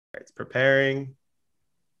It's preparing.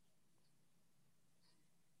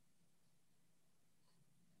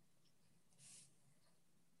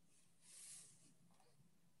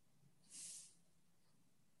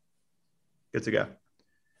 Good to go.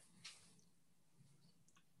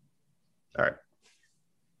 All right.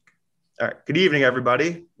 All right. Good evening,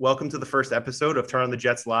 everybody. Welcome to the first episode of Turn on the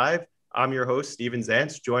Jets Live. I'm your host, Steven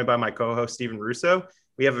Zantz, joined by my co-host, Steven Russo.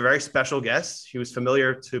 We have a very special guest who's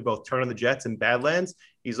familiar to both Turn on the Jets and Badlands.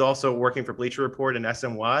 He's also working for Bleacher Report and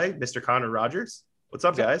SNY, Mr. Connor Rogers. What's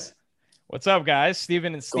up, guys? What's up, guys?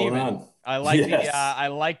 Steven and Steven. I like I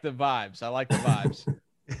like the vibes. I like the vibes.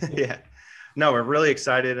 Yeah. No, we're really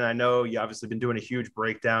excited. And I know you obviously been doing a huge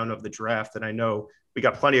breakdown of the draft. And I know we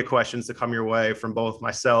got plenty of questions to come your way from both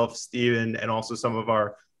myself, Steven, and also some of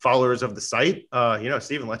our followers of the site.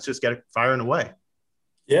 Steven, let's just get it firing away.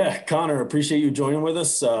 Yeah, Connor, appreciate you joining with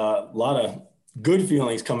us. A lot of good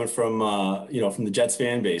feelings coming from from the Jets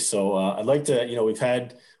fan base. So I'd like to, we've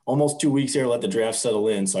had almost 2 weeks here to let the draft settle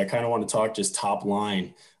in. So I kind of want to talk just top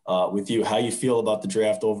line with you, how you feel about the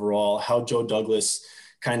draft overall, how Joe Douglas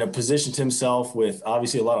kind of positioned himself with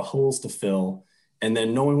obviously a lot of holes to fill. And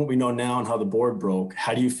then knowing what we know now and how the board broke,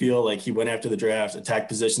 how do you feel like he went after the draft, attacked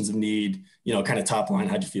positions of need, kind of top line?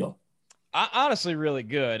 How'd you feel? Honestly, really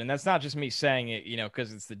good. And that's not just me saying it,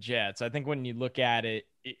 because it's the Jets. I think when you look at it,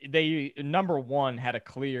 they, number one, had a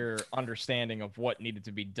clear understanding of what needed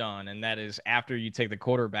to be done. And that is after you take the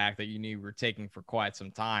quarterback that you knew you were taking for quite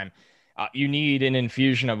some time, you need an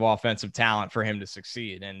infusion of offensive talent for him to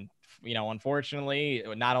succeed. And, unfortunately,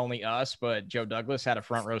 not only us, but Joe Douglas had a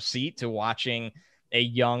front row seat to watching a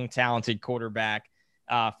young, talented quarterback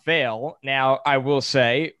fail. Now, I will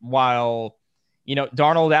say, while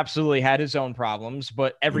Darnold absolutely had his own problems,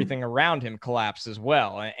 but everything around him collapsed as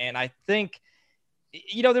well. And I think,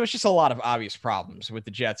 there was just a lot of obvious problems with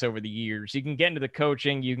the Jets over the years. You can get into the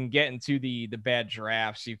coaching, you can get into the bad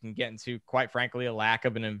drafts, you can get into, quite frankly, a lack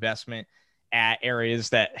of an investment at areas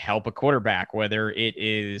that help a quarterback, whether it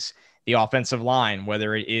is the offensive line,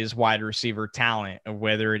 whether it is wide receiver talent, or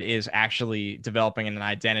whether it is actually developing an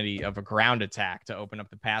identity of a ground attack to open up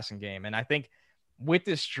the passing game. And I think with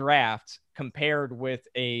this draft, compared with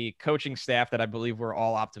a coaching staff that I believe we're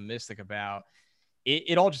all optimistic about,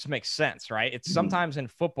 it all just makes sense, right? It's sometimes in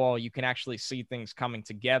football, you can actually see things coming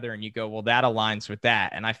together and you go, well, that aligns with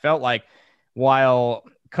that. And I felt like while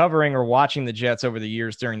covering or watching the Jets over the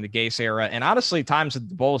years during the Gase era, and honestly times of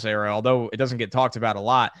the Bulls era, although it doesn't get talked about a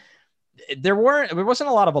lot, there wasn't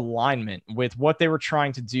a lot of alignment with what they were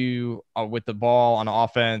trying to do with the ball on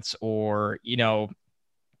offense, or,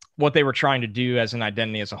 what they were trying to do as an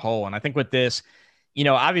identity as a whole. And I think with this,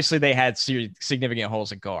 obviously they had significant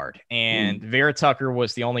holes at guard, and Vera Tucker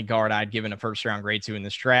was the only guard I'd given a first round grade to in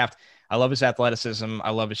this draft. I love his athleticism.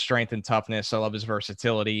 I love his strength and toughness. I love his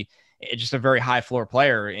versatility. It's just a very high floor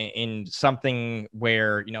player in something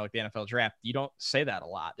where, like the NFL draft, you don't say that a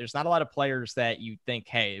lot. There's not a lot of players that you think,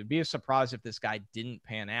 hey, it'd be a surprise if this guy didn't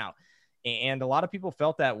pan out. And a lot of people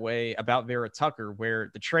felt that way about Vera Tucker,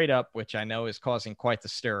 where the trade up, which I know is causing quite the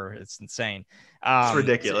stir. It's insane. It's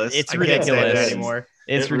ridiculous. It's ridiculous. Can't say it anymore.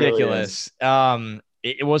 It's ridiculous. Really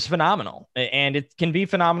it was phenomenal, and it can be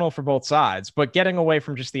phenomenal for both sides, but getting away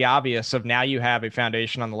from just the obvious of now you have a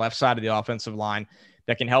foundation on the left side of the offensive line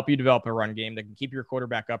that can help you develop a run game, that can keep your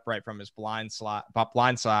quarterback upright from his blind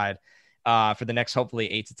side for the next,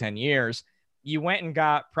 hopefully 8 to 10 years. You went and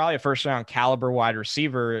got probably a first round caliber wide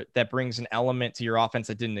receiver that brings an element to your offense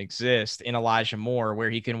that didn't exist in Elijah Moore, where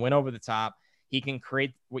he can win over the top. He can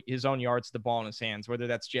create his own yards to the ball in his hands, whether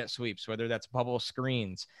that's jet sweeps, whether that's bubble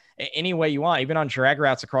screens, any way you want, even on drag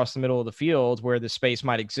routes across the middle of the field where the space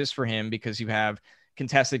might exist for him because you have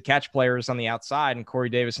contested catch players on the outside and Corey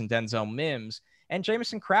Davis and Denzel Mims. And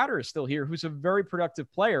Jamison Crowder is still here, who's a very productive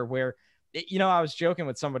player where, I was joking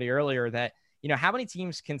with somebody earlier that, how many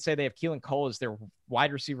teams can say they have Keelan Cole as their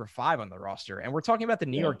wide receiver 5 on the roster? And we're talking about the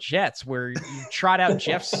New York Jets, where you trot out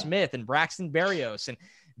Jeff Smith and Braxton Berrios and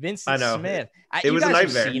Vincent Smith. It was a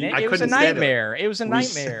nightmare. It was a nightmare. It was a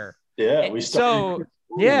nightmare. Yeah.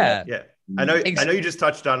 I know you just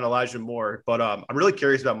touched on Elijah Moore, but I'm really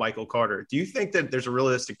curious about Michael Carter. Do you think that there's a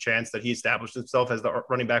realistic chance that he established himself as the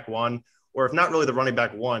running back 1? Or if not really the running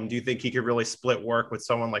back 1, do you think he could really split work with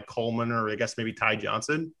someone like Coleman or I guess maybe Ty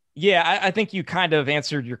Johnson? Yeah, I think you kind of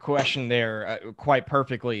answered your question there quite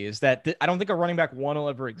perfectly, is that I don't think a running back 1 will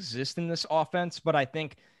ever exist in this offense, but I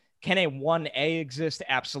think can a 1A exist?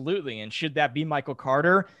 Absolutely. And should that be Michael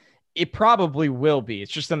Carter? It probably will be.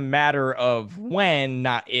 It's just a matter of when,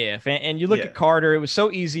 not if. And you look at Carter, it was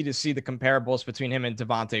so easy to see the comparables between him and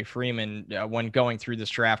Devontae Freeman when going through this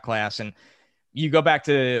draft class. And You go back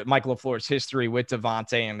to Mike LaFleur's history with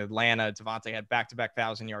Davante in Atlanta. Davante had back-to-back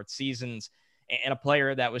 1,000-yard seasons, and a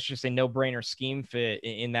player that was just a no-brainer scheme fit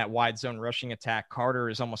in that wide zone rushing attack. Carter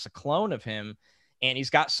is almost a clone of him, and he's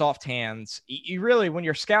got soft hands. You really, when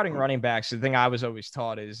you're scouting running backs, the thing I was always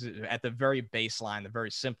taught is at the very baseline, the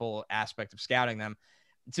very simple aspect of scouting them,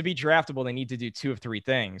 to be draftable, they need to do two of three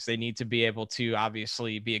things. They need to be able to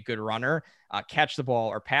obviously be a good runner, catch the ball,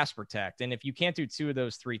 or pass protect. And if you can't do two of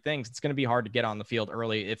those three things, it's going to be hard to get on the field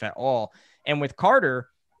early, if at all. And with Carter,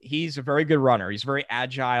 he's a very good runner. He's very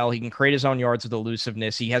agile. He can create his own yards with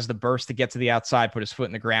elusiveness. He has the burst to get to the outside, put his foot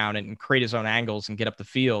in the ground, and create his own angles and get up the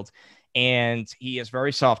field. And he has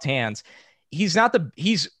very soft hands. He's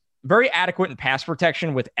very adequate in pass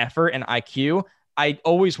protection with effort and IQ. I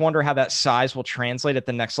always wonder how that size will translate at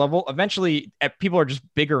the next level. Eventually, people are just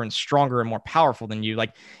bigger and stronger and more powerful than you.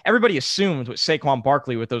 Like everybody assumed with Saquon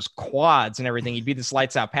Barkley, with those quads and everything, he'd be this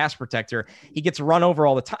lights out pass protector. He gets run over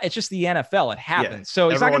all the time. It's just the NFL. It happens. Yeah. So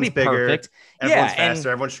he's not going to be bigger, perfect. Everyone's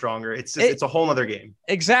faster. Everyone's stronger. It's a whole other game.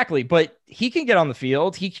 Exactly. But he can get on the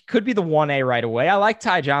field. He could be the 1A right away. I like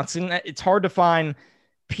Ty Johnson. It's hard to find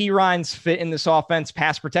Perine's fit in this offense.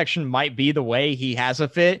 Pass protection might be the way he has a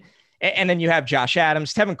fit. And then you have Josh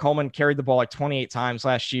Adams. Tevin Coleman carried the ball like 28 times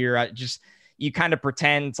last year. You kind of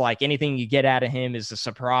pretend like anything you get out of him is a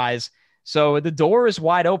surprise. So the door is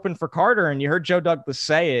wide open for Carter. And you heard Joe Douglas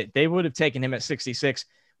say it. They would have taken him at 66.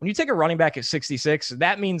 When you take a running back at 66,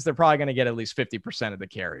 that means they're probably going to get at least 50% of the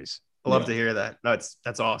carries. I love to hear that. No,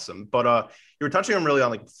 that's awesome. But you were touching on really on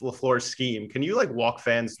like LaFleur's scheme. Can you like walk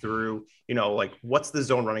fans through, like what's the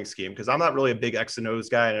zone running scheme? Because I'm not really a big X and O's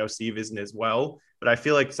guy. I know Steve isn't as well, but I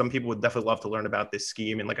feel like some people would definitely love to learn about this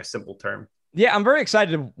scheme in like a simple term. Yeah, I'm very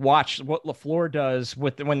excited to watch what LaFleur does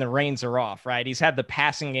when the reins are off, right? He's had the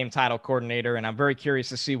passing game title coordinator, and I'm very curious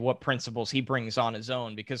to see what principles he brings on his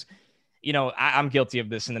own because I'm guilty of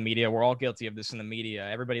this in the media. We're all guilty of this in the media.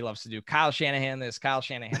 Everybody loves to do Kyle Shanahan this, Kyle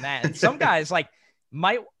Shanahan that. And some guys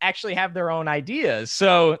might actually have their own ideas.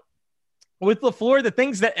 So with LaFleur, the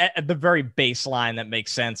things that at the very baseline that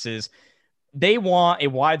makes sense is they want a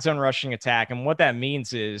wide zone rushing attack. And what that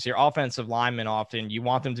means is your offensive linemen often, you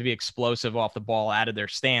want them to be explosive off the ball out of their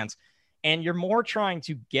stance. And you're more trying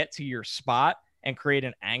to get to your spot and create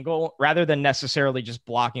an angle rather than necessarily just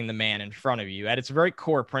blocking the man in front of you. At its very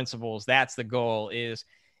core principles, that's the goal.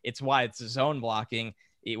 It's why it's zone blocking.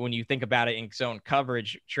 When you think about it in zone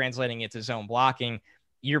coverage, translating it to zone blocking,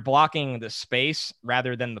 you're blocking the space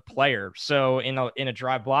rather than the player. So in a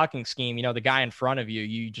drive blocking scheme, the guy in front of you,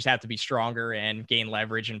 you just have to be stronger and gain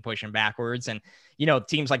leverage and push him backwards. And,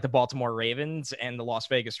 teams like the Baltimore Ravens and the Las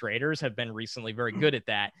Vegas Raiders have been recently very good at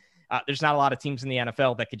that. There's not a lot of teams in the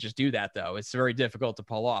NFL that could just do that, though. It's very difficult to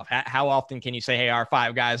pull off. How often can you say, hey, our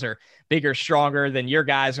five guys are bigger, stronger than your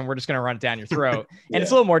guys, and we're just going to run it down your throat? Yeah. And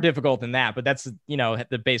it's a little more difficult than that, but that's,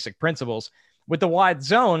 the basic principles. With the wide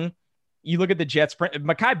zone, you look at the Jets.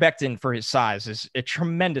 Mekhi Becton, for his size, is a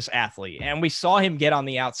tremendous athlete, and we saw him get on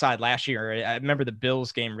the outside last year. I remember the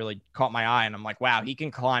Bills game really caught my eye, and I'm like, wow, he can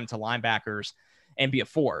climb to linebackers and be a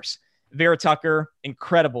force. Vera Tucker,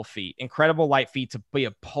 incredible feet, incredible light feet to be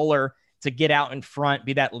a puller, to get out in front,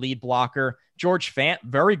 be that lead blocker. George Fant,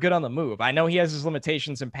 very good on the move. I know he has his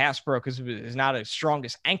limitations in pass pro because he's not a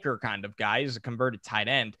strongest anchor kind of guy. He's a converted tight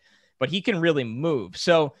end, but he can really move.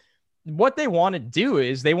 So what they want to do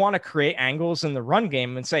is they want to create angles in the run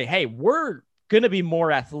game and say, hey, we're going to be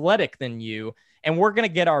more athletic than you, and we're going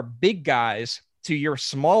to get our big guys to your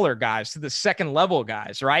smaller guys, to the second level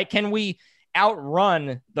guys, right? Can we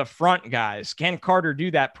outrun the front guys? Can Carter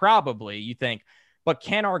do that? Probably, you think. But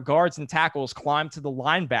can our guards and tackles climb to the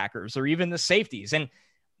linebackers or even the safeties? And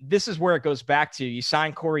this is where it goes back to, you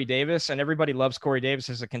sign Corey Davis, and everybody loves Corey Davis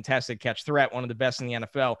as a contested catch threat, one of the best in the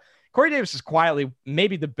NFL. Corey Davis is quietly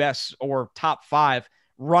maybe the best or top 5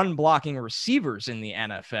 run blocking receivers in the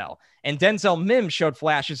NFL. And Denzel Mims showed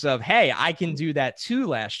flashes of, hey, I can do that too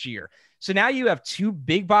last year. So now you have 2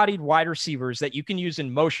 big-bodied wide receivers that you can use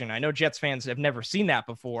in motion. I know Jets fans have never seen that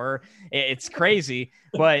before. It's crazy,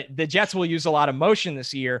 but the Jets will use a lot of motion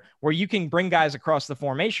this year where you can bring guys across the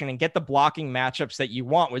formation and get the blocking matchups that you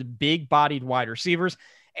want with big-bodied wide receivers.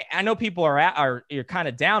 I know people are kind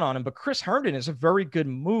of down on him, but Chris Herndon is a very good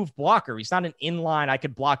move blocker. He's not an inline, I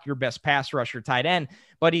could block your best pass rusher tight end,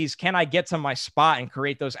 but can I get to my spot and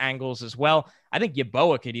create those angles as well? I think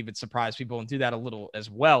Yeboah could even surprise people and do that a little as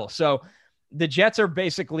well. So the Jets are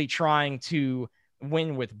basically trying to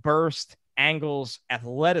win with burst, angles,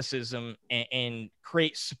 athleticism, and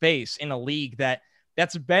create space in a league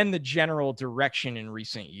that's been the general direction in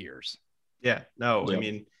recent years. Yeah, no, yep. I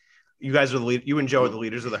mean, You guys are the lead. You and Joe are the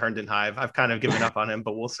leaders of the Herndon Hive. I've kind of given up on him,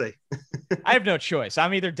 but we'll see. I have no choice.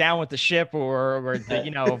 I'm either down with the ship or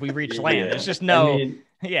if we reach land. Yeah. There's just no. I mean,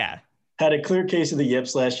 yeah. Had a clear case of the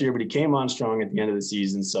yips last year, but he came on strong at the end of the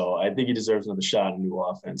season. So I think he deserves another shot at a new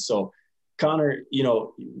offense. So Connor,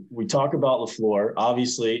 we talk about LaFleur.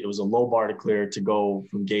 Obviously, it was a low bar to clear to go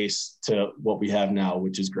from Gase to what we have now,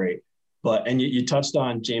 which is great. And you touched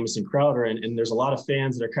on Jamison Crowder, and there's a lot of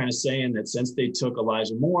fans that are kind of saying that since they took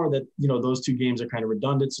Elijah Moore, that, those two games are kind of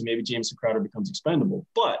redundant. So maybe Jamison Crowder becomes expendable.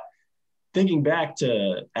 But thinking back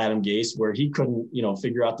to Adam Gase, where he couldn't,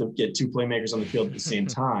 figure out to get two playmakers on the field at the same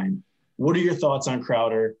time, what are your thoughts on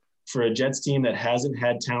Crowder for a Jets team that hasn't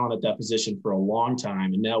had talent at that position for a long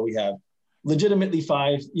time? And now we have legitimately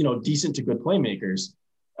five, decent to good playmakers.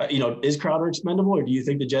 Is Crowder expendable, or do you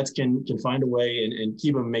think the Jets can find a way and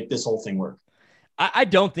keep him and make this whole thing work? I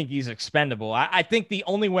don't think he's expendable. I think the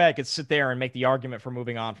only way I could sit there and make the argument for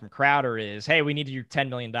moving on from Crowder is, hey, we need to do $10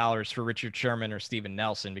 million for Richard Sherman or Steven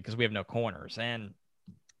Nelson because we have no corners. And,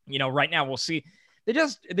 right now we'll see.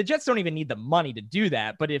 The Jets don't even need the money to do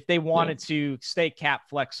that. But if they wanted to stay cap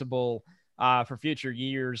flexible for future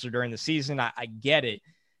years or during the season, I get it.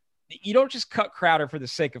 You don't just cut Crowder for the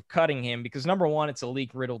sake of cutting him because, number one, it's a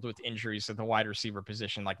league riddled with injuries at the wide receiver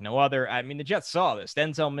position like no other. I mean, the Jets saw this.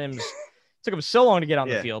 Denzel Mims took him so long to get on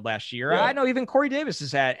the field last year. I know even Corey Davis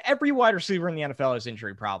has had every wide receiver in the NFL has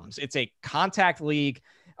injury problems. It's a contact league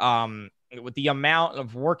with the amount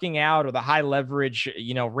of working out or the high leverage,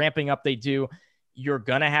 ramping up they do. You're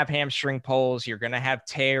going to have hamstring pulls. You're going to have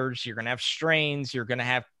tears. You're going to have strains. You're going to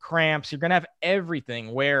have cramps. You're going to have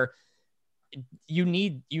everything where you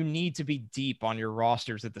need to be deep on your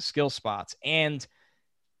rosters at the skill spots. And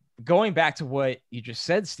going back to what you just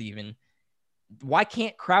said, Steven, why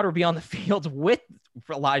can't Crowder be on the field with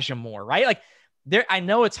Elijah Moore, right? Like I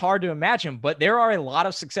know it's hard to imagine, but there are a lot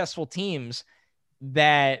of successful teams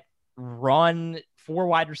that run 4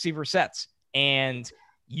 wide receiver sets, and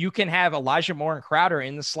you can have Elijah Moore and Crowder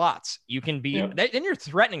in the slots. You can be, then you're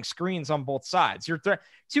threatening screens on both sides. You're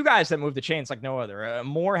two guys that move the chains like no other.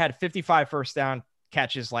 Moore had 55 first down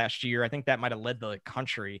catches last year. I think that might've led the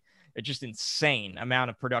country. It's just insane amount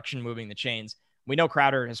of production moving the chains. We know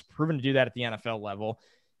Crowder has proven to do that at the NFL level.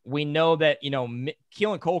 We know that,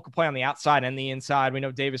 Keelan Cole could play on the outside and the inside. We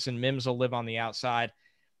know Davis and Mims will live on the outside.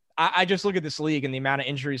 I just look at this league and the amount of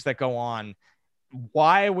injuries that go on.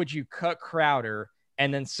 Why would you cut Crowder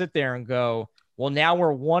and then sit there and go, well, now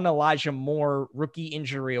we're one Elijah Moore rookie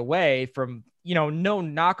injury away from, no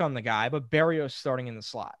knock on the guy, but Berrios starting in the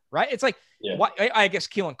slot, right? It's like, why, I guess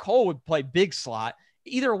Keelan Cole would play big slot.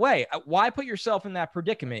 Either way, why put yourself in that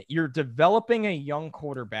predicament? You're developing a young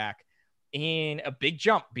quarterback in a big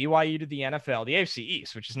jump, BYU to the NFL, the AFC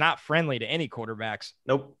East, which is not friendly to any quarterbacks.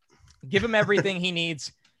 Nope. Give him everything he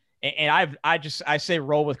needs. And I say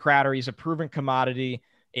roll with Crowder. He's a proven commodity.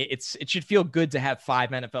 It should feel good to have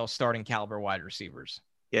 5 NFL starting caliber wide receivers.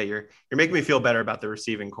 Yeah, you're making me feel better about the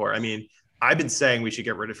receiving core. I mean, I've been saying we should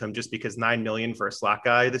get rid of him just because $9 million for a slot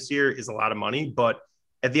guy this year is a lot of money. But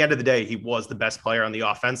at the end of the day, he was the best player on the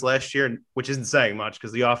offense last year, which isn't saying much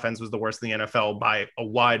because the offense was the worst in the NFL by a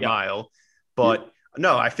wide mile. But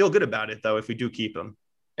no, I feel good about it though if we do keep him.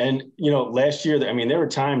 And last year, I mean, there were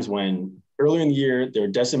times when earlier in the year they were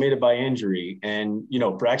decimated by injury, and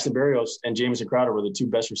Braxton Berrios and Jamison Crowder were the 2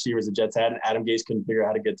 best receivers the Jets had, and Adam Gase couldn't figure out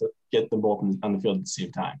how to get them both on the field at the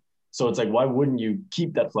same time. So it's like, why wouldn't you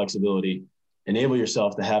keep that flexibility, enable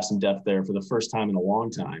yourself to have some depth there for the first time in a long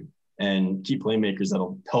time, and keep playmakers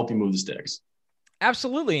that'll help you move the sticks?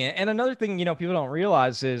 Absolutely. And another thing, people don't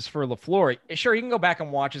realize is for LaFleur, sure, he can go back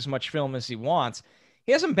and watch as much film as he wants.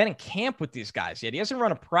 He hasn't been in camp with these guys yet. He hasn't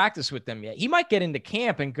run a practice with them yet. He might get into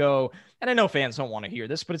camp and go, and I know fans don't want to hear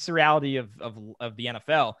this, but it's the reality of the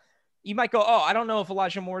NFL. You might go, I don't know if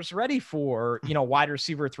Elijah Moore is ready for, wide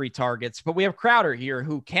receiver 3 targets, but we have Crowder here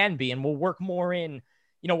who can be, and we'll work more in,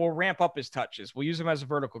 we'll ramp up his touches. We'll use him as a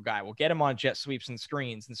vertical guy. We'll get him on jet sweeps and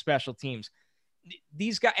screens and special teams.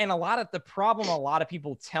 These guys, and a lot of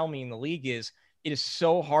people tell me in the league is it is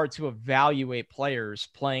so hard to evaluate players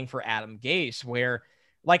playing for Adam Gase, where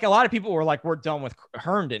like a lot of people were like, we're done with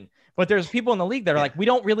Herndon, but there's people in the league that are like, we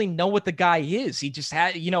don't really know what the guy is. He just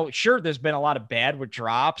had, sure, there's been a lot of bad with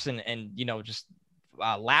drops and just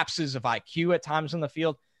lapses of IQ at times on the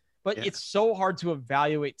field, but it's so hard to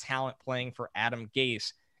evaluate talent playing for Adam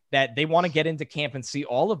Gase that they want to get into camp and see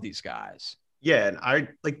all of these guys. Yeah, and I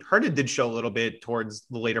like Herndon did show a little bit towards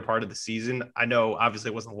the later part of the season. I know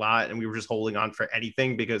obviously it wasn't a lot, and we were just holding on for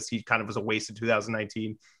anything because he kind of was a waste in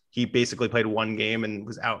 2019. He basically played 1 game and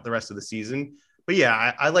was out the rest of the season. But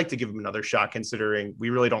yeah, I like to give him another shot considering we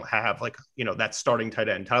really don't have like, that starting tight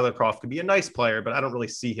end. Tyler Croft could be a nice player, but I don't really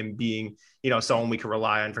see him being, someone we can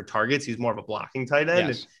rely on for targets. He's more of a blocking tight end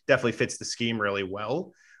and definitely fits the scheme really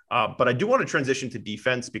well. But I do want to transition to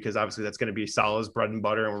defense because obviously that's going to be Salah's bread and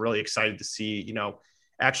butter. And we're really excited to see,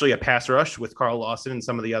 actually a pass rush with Carl Lawson and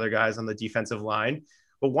some of the other guys on the defensive line.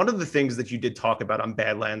 But one of the things that you did talk about on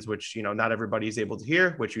Badlands, which, not everybody is able to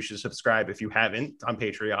hear, which you should subscribe if you haven't on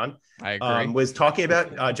Patreon, I agree. Was talking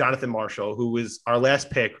about Jonathan Marshall, who was our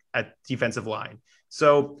last pick at defensive line.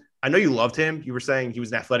 So I know you loved him. You were saying he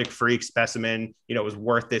was an athletic freak specimen, was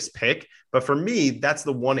worth this pick. But for me, that's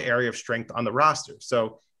the one area of strength on the roster.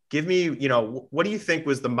 So give me, what do you think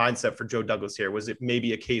was the mindset for Joe Douglas here? Was it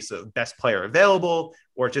maybe a case of best player available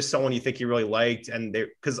or just someone you think you really liked? And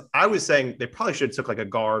because I was saying they probably should have took like a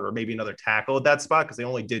guard or maybe another tackle at that spot because they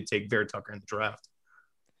only did take Vera Tucker in the draft.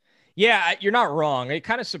 Yeah, you're not wrong. It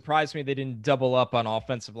kind of surprised me they didn't double up on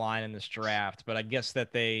offensive line in this draft, but I guess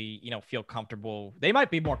that they, feel comfortable. They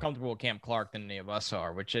might be more comfortable with Cam Clark than any of us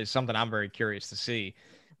are, which is something I'm very curious to see.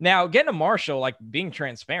 Now, getting to Marshall, like being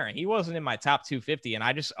transparent, he wasn't in my top 250, and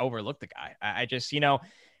I just overlooked the guy. I just,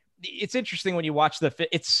 it's interesting when you watch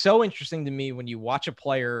it's so interesting to me when you watch a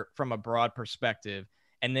player from a broad perspective,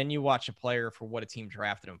 and then you watch a player for what a team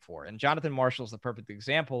drafted him for. And Jonathan Marshall is the perfect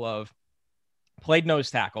example of played nose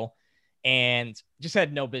tackle and just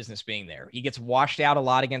had no business being there. He gets washed out a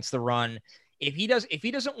lot against the run. If he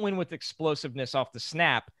doesn't win with explosiveness off the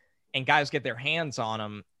snap, and guys get their hands on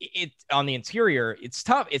him, on the interior, it's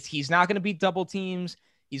tough. He's not going to beat double teams.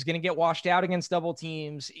 He's going to get washed out against double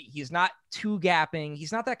teams. He's not two gapping.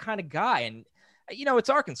 He's not that kind of guy. And, it's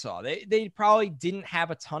Arkansas. They probably didn't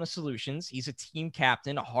have a ton of solutions. He's a team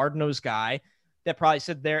captain, a hard-nosed guy that probably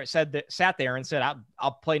sat there and said,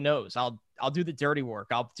 I'll play nose. I'll do the dirty work.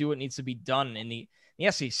 I'll do what needs to be done in the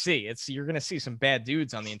SEC. You're going to see some bad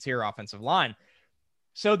dudes on the interior offensive line.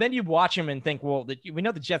 So then you watch him and think, well, we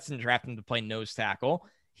know the Jets didn't draft him to play nose tackle.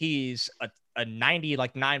 He's a 90,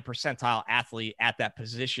 9 percentile athlete at that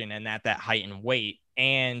position and at that height and weight.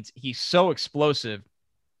 And he's so explosive.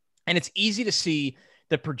 And it's easy to see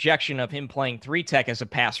the projection of him playing 3-tech as a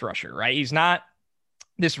pass rusher, right? He's not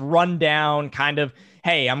this rundown kind of,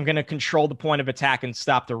 hey, I'm going to control the point of attack and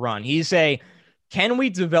stop the run. Can we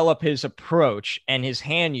develop his approach and his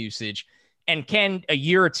hand usage? And can a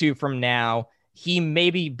year or two from now, he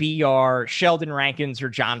maybe be our Sheldon Rankins or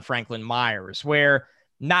John Franklin Myers, where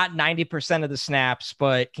not 90% of the snaps,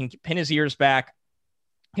 but can pin his ears back,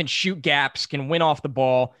 can shoot gaps, can win off the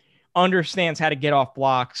ball, understands how to get off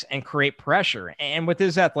blocks and create pressure. And with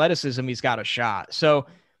his athleticism, he's got a shot. So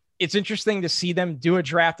it's interesting to see them do a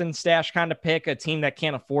draft and stash kind of pick, a team that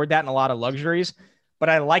can't afford that and a lot of luxuries. But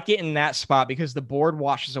I like it in that spot because the board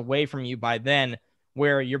washes away from you by then,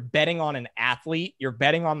 where you're betting on an athlete, you're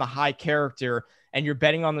betting on the high character, and you're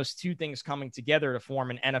betting on those two things coming together to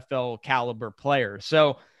form an NFL caliber player.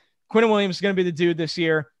 So Quinnen Williams is going to be the dude this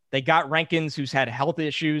year. They got Rankins, who's had health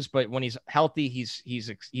issues, but when he's healthy, he's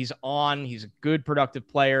a good, productive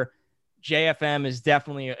player. JFM is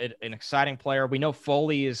definitely an exciting player. We know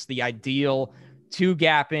Foley is the ideal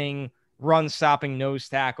two-gapping, run-stopping nose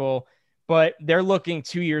tackle, but they're looking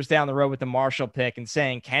 2 years down the road with the Marshall pick and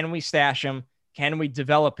saying, can we stash him? Can we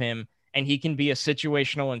develop him? And he can be a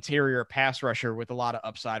situational interior pass rusher with a lot of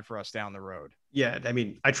upside for us down the road. Yeah, I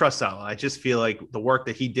mean, I trust Salah. I just feel like the work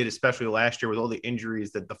that he did, especially last year with all the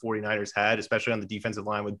injuries that the 49ers had, especially on the defensive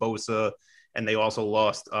line with Bosa, and they also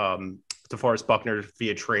lost DeForest Buckner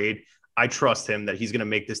via trade. I trust him that he's going to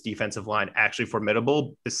make this defensive line actually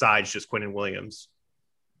formidable besides just Quinnen Williams.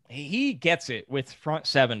 He gets it with front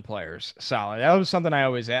seven players, Salah. That was something I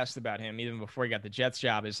always asked about him even before he got the Jets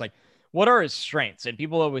job, is like, what are his strengths? And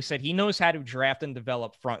people always said he knows how to draft and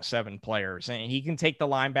develop front seven players. And he can take the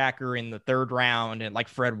linebacker in the third round and like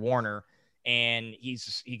Fred Warner, and he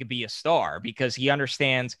could be a star because he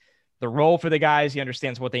understands the role for the guys. He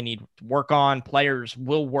understands what they need to work on. Players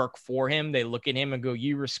will work for him. They look at him and go,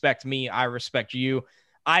 you respect me, I respect you.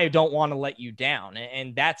 I don't want to let you down.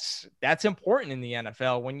 And that's important in the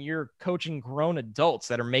NFL when you're coaching grown adults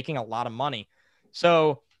that are making a lot of money.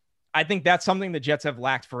 So I think that's something the Jets have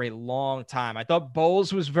lacked for a long time. I thought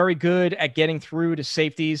Bowles was very good at getting through to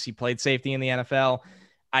safeties. He played safety in the NFL.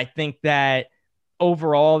 I think that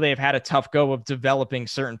overall they've had a tough go of developing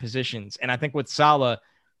certain positions. And I think with Salah,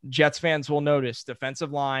 Jets fans will notice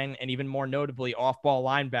defensive line and even more notably off-ball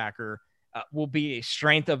linebacker will be a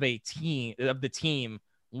strength of the team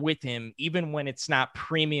with him, even when it's not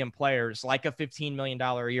premium players like a $15 million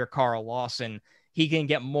a year Carl Lawson. He can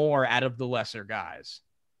get more out of the lesser guys.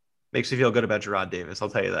 Makes you feel good about Gerard Davis. I'll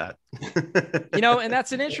tell you that. And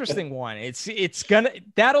that's an interesting one.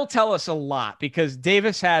 That'll tell us a lot because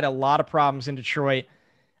Davis had a lot of problems in Detroit.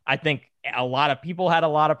 I think a lot of people had a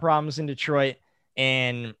lot of problems in Detroit.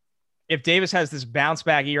 And if Davis has this bounce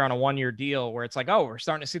back year on a 1-year deal where it's like, oh, we're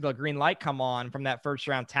starting to see the green light come on from that first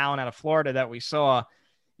round talent out of Florida that we saw,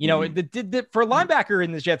 for a linebacker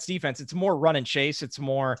in the Jets defense, it's more run and chase. It's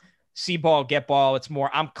more see ball, get ball. It's more,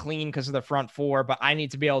 I'm clean because of the front four, but I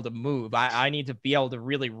need to be able to move. I need to be able to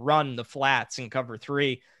really run the flats in cover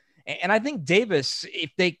 3. And I think Davis,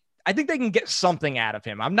 I think they can get something out of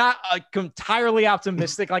him. I'm not entirely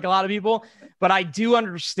optimistic like a lot of people, but I do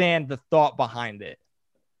understand the thought behind it.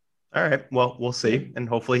 All right. Well, we'll see. And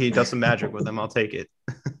hopefully he does some magic with him. I'll take it.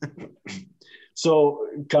 So,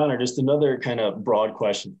 Connor, just another kind of broad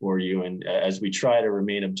question for you. And as we try to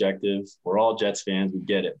remain objective, we're all Jets fans, we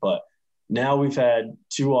get it. But now we've had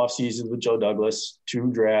 2 off seasons with Joe Douglas,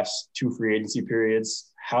 2 drafts, 2 free agency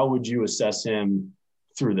periods. How would you assess him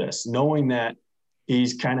through this, knowing that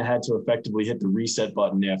he's kind of had to effectively hit the reset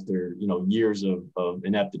button after, years of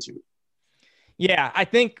ineptitude? Yeah, I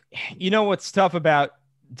think, what's tough about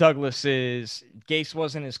Douglas is Gase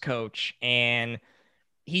wasn't his coach, and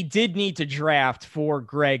he did need to draft for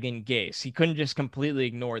Greg and Gase. He couldn't just completely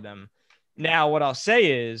ignore them. Now, what I'll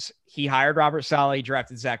say is he hired Robert Saleh, he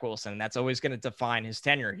drafted Zach Wilson, and that's always going to define his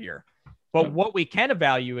tenure here. But what we can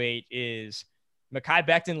evaluate is Mekhi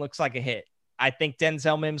Becton looks like a hit. I think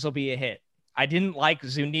Denzel Mims will be a hit. I didn't like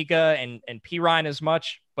Zuniga and P. Ryan as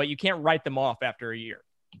much, but you can't write them off after a year.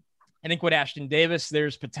 I think with Ashton Davis,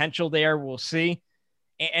 there's potential there. We'll see.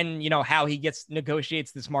 And how he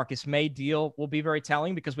negotiates this Marcus May deal will be very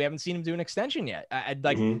telling because we haven't seen him do an extension yet.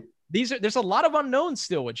 There's a lot of unknowns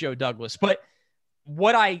still with Joe Douglas, but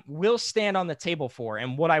what I will stand on the table for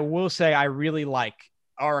and what I will say I really like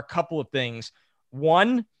are a couple of things.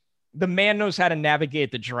 One, the man knows how to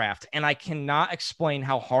navigate the draft, and I cannot explain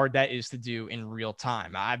how hard that is to do in real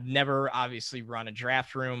time. I've never obviously run a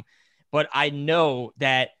draft room, but I know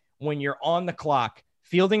that when you're on the clock,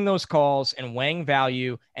 fielding those calls and weighing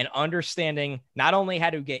value and understanding not only how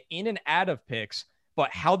to get in and out of picks,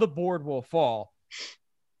 but how the board will fall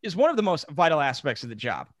is one of the most vital aspects of the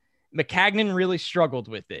job. Maccagnan really struggled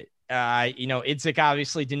with it. Idzik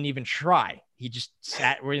obviously didn't even try. He just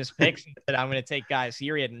sat with his picks and said, I'm going to take guys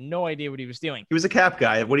here. He had no idea what he was doing. He was a cap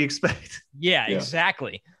guy. What do you expect? Yeah.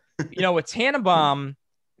 Exactly. With Tannenbaum,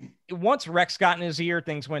 once Rex got in his ear,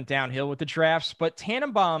 things went downhill with the drafts, but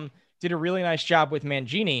Tannenbaum did a really nice job with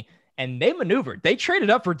Mangini, and they maneuvered. They traded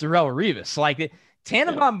up for Darrelle Revis.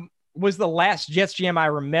 Tannenbaum was the last Jets GM I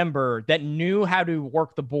remember that knew how to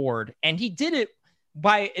work the board, and he did it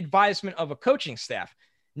by advisement of a coaching staff.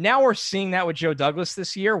 Now we're seeing that with Joe Douglas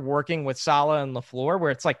this year, working with Saleh and LaFleur, where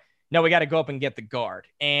it's like, no, we got to go up and get the guard.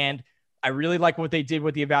 And I really like what they did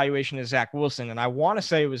with the evaluation of Zach Wilson, and I want to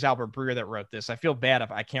say it was Albert Breer that wrote this. I feel bad if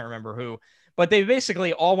I can't remember who. But they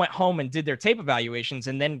basically all went home and did their tape evaluations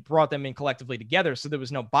and then brought them in collectively together. So there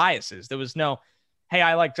was no biases. There was no, hey,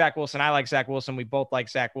 I like Zach Wilson. I like Zach Wilson. We both like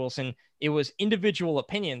Zach Wilson. It was individual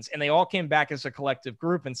opinions. And they all came back as a collective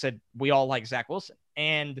group and said, we all like Zach Wilson.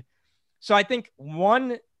 And so I think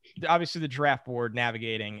one, obviously the draft board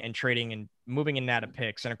navigating and trading and moving in and out of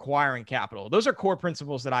picks and acquiring capital. Those are core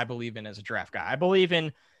principles that I believe in as a draft guy. I believe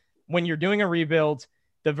in when you're doing a rebuild,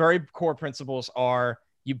 the very core principles are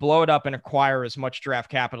you blow it up and acquire as much draft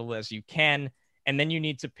capital as you can. And then you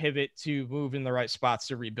need to pivot to move in the right spots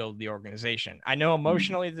to rebuild the organization. I know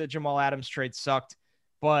emotionally the Jamal Adams trade sucked,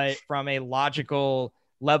 but from a logical,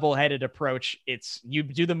 level-headed approach, it's you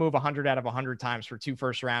do the move 100 out of 100 times for 2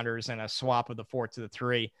 first rounders and a swap of the 4 to the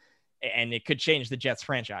 3. And it could change the Jets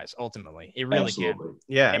franchise ultimately. It really can.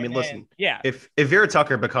 Yeah. Listen, if Vera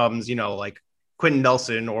Tucker becomes, Quentin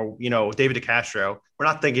Nelson or, David DeCastro, we're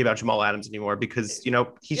not thinking about Jamal Adams anymore because,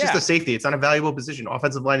 he's just a safety. It's not a valuable position.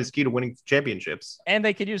 Offensive line is key to winning championships. And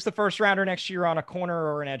they could use the first rounder next year on a corner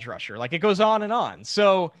or an edge rusher. It goes on and on.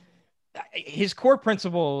 So his core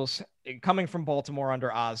principles coming from Baltimore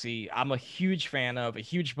under Ozzie, I'm a huge fan of, a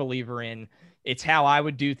huge believer in. It's how I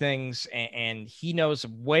would do things. And he knows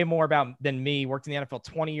way more about than me. Worked in the NFL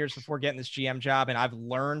 20 years before getting this GM job. And I've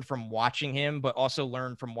learned from watching him, but also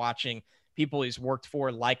learned from watching people he's worked for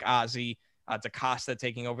like Ozzie, DaCosta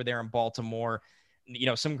taking over there in Baltimore,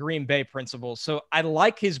 some Green Bay principles. So I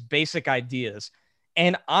like his basic ideas.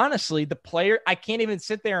 And honestly, I can't even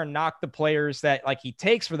sit there and knock the players that he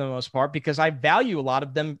takes for the most part because I value a lot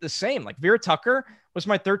of them the same. Vera Tucker was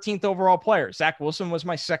my 13th overall player. Zach Wilson was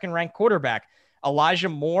my second ranked quarterback. Elijah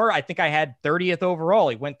Moore, I think I had 30th overall.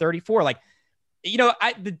 He went 34.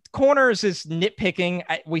 The corners is nitpicking.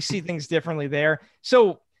 We see things differently there.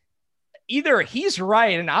 So either he's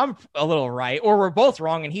right and I'm a little right, or we're both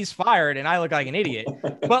wrong and he's fired and I look like an idiot.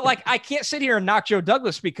 But like, I can't sit here and knock Joe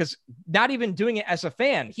Douglas because not even doing it as a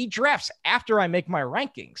fan, he drafts after I make my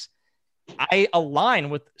rankings. I align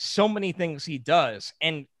with so many things he does.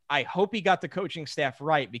 And I hope he got the coaching staff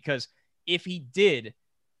right, because if he did,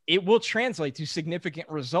 it will translate to significant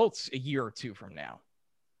results a year or two from now.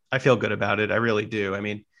 I feel good about it. I really do. I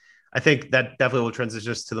mean, I think that definitely will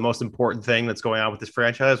transition us to the most important thing that's going on with this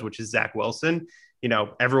franchise, which is Zach Wilson. You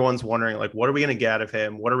know, everyone's wondering, like, what are we going to get out of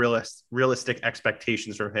him? What are realistic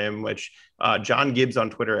expectations from him? Which John Gibbs on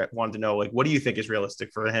Twitter wanted to know, like, what do you think is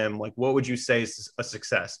realistic for him? Like, what would you say is a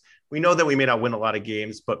success? We know that we may not win a lot of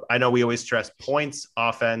games, but I know we always stress points,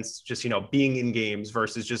 offense, just, you know, being in games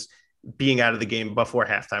versus just being out of the game before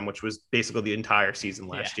halftime, which was basically the entire season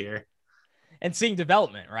last year. And seeing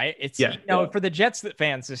development, right? It's, for the Jets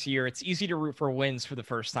fans this year, it's easy to root for wins for the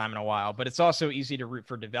first time in a while, but it's also easy to root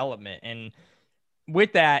for development. And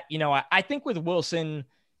with that, you know, I think with Wilson,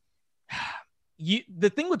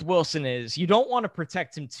 the thing with Wilson is you don't want to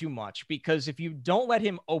protect him too much, because if you don't let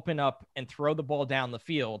him open up and throw the ball down the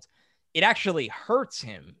field, it actually hurts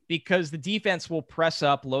him, because the defense will press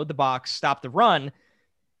up, load the box, stop the run.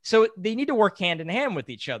 So they need to work hand in hand with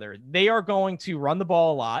each other. They are going to run the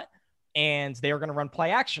ball a lot, and they are going to run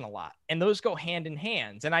play action a lot. And those go hand in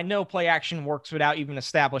hand. And I know play action works without even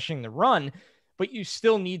establishing the run, but you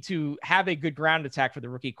still need to have a good ground attack for the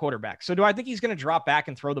rookie quarterback. So do I think he's going to drop back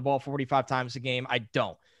and throw the ball 45 times a game? I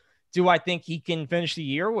don't. Do I think he can finish the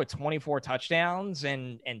year with 24 touchdowns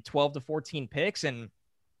and 12 to 14 picks, and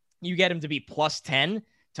you get him to be plus 10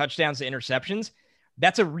 touchdowns to interceptions?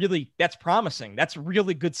 That's promising. That's a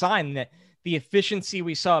really good sign that the efficiency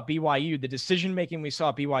we saw at BYU, the decision-making we saw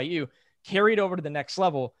at BYU, carried over to the next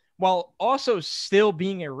level, while also still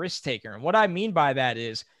being a risk taker. And what I mean by that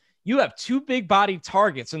is you have two big body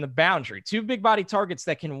targets in the boundary, two big body targets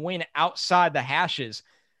that can win outside the hashes,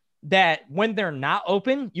 that when they're not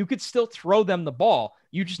open, you could still throw them the ball.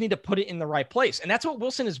 You just need to put it in the right place. And that's what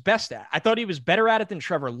Wilson is best at. I thought he was better at it than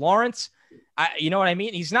Trevor Lawrence. You know what I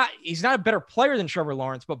mean? He's not a better player than Trevor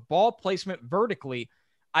Lawrence, but ball placement vertically,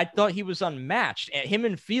 I thought he was unmatched. And him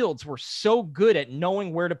and Fields were so good at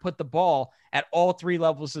knowing where to put the ball at all three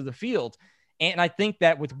levels of the field. And I think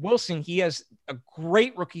that with Wilson, he has a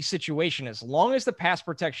great rookie situation, as long as the pass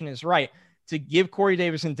protection is right, to give Corey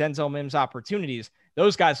Davis and Denzel Mims opportunities.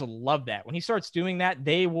 Those guys will love that. When he starts doing that,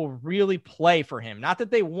 they will really play for him. Not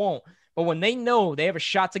that they won't, but when they know they have a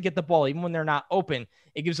shot to get the ball, even when they're not open,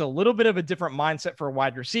 it gives a little bit of a different mindset for a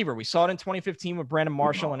wide receiver. We saw it in 2015 with Brandon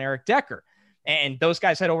Marshall and Eric Decker. And those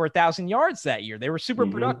guys had over 1,000 yards that year. They were super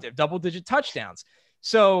productive, double-digit touchdowns.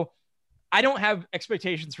 So I don't have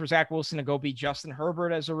expectations for Zach Wilson to go be Justin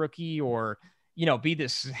Herbert as a rookie, or, you know, be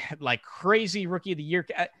this like crazy rookie of the year.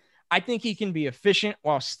 I think he can be efficient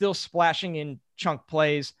while still splashing in chunk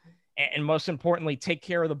plays, and most importantly, take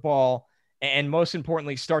care of the ball, and most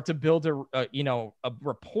importantly, start to build a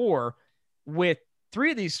rapport with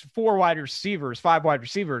five wide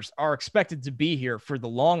receivers are expected to be here for the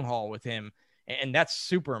long haul with him. And that's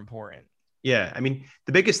super important. Yeah. I mean,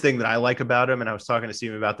 the biggest thing that I like about him, and I was talking to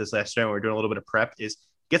Steven about this last time, we were doing a little bit of prep, is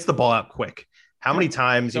gets the ball out quick. How many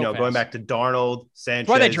times, So fast. Going back to Darnold, Sanchez,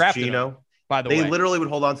 why they drafted Geno, him, by the way. They literally would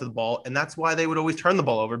hold on to the ball, and that's why they would always turn the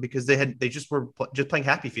ball over, because they just were just playing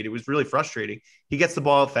happy feet. It was really frustrating. He gets the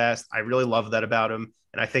ball out fast. I really love that about him,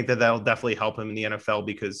 and I think that that'll definitely help him in the NFL,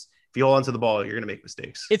 because if you hold on to the ball, you're going to make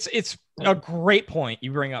mistakes. It's a great point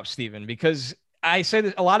you bring up, Steven, because I say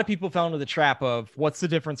that a lot of people fell into the trap of what's the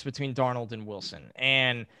difference between Darnold and Wilson.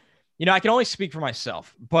 And, I can only speak for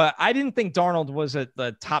myself, but I didn't think Darnold was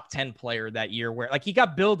the top 10 player that year, where like he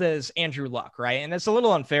got billed as Andrew Luck, right? And it's a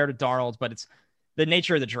little unfair to Darnold, but it's the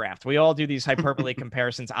nature of the draft. We all do these hyperbole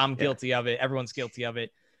comparisons. I'm guilty of it. Everyone's guilty of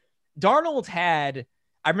it. Darnold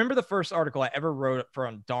I remember the first article I ever wrote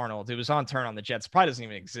from Darnold. It was on Turn on the Jets. Probably doesn't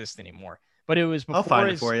even exist anymore, but it was before I'll find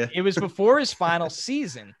it for you. It was before his final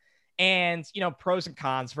season. And, pros and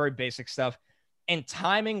cons, very basic stuff. And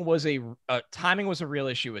timing was a real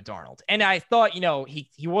issue with Darnold. And I thought,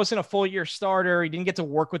 he wasn't a full year starter. He didn't get to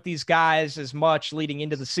work with these guys as much leading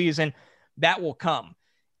into the season. That will come.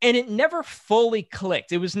 And it never fully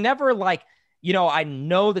clicked. It was never like, I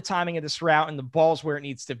know the timing of this route and the ball's where it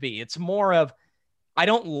needs to be. It's more of, I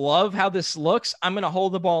don't love how this looks. I'm going to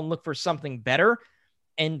hold the ball and look for something better.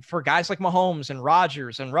 And for guys like Mahomes and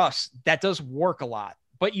Rodgers and Russ, that does work a lot.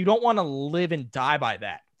 But you don't want to live and die by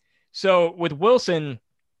that. So with Wilson,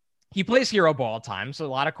 he plays hero ball at times. So a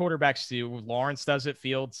lot of quarterbacks do. Lawrence does it.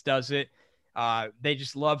 Fields does it. They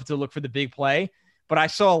just love to look for the big play. But I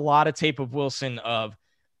saw a lot of tape of Wilson of,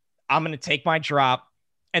 I'm going to take my drop.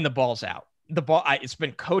 and the ball's out. It's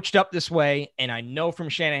been coached up this way, and I know from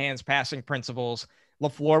Shanahan's passing principles,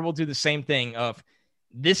 LaFleur will do the same thing of,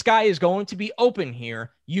 this guy is going to be open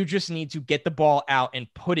here. You just need to get the ball out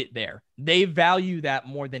and put it there. They value that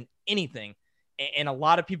more than anything. And a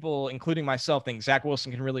lot of people, including myself, think Zach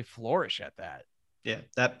Wilson can really flourish at that. Yeah,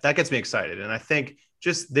 that gets me excited. And I think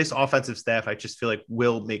just this offensive staff, I just feel like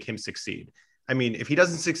will make him succeed. I mean, if he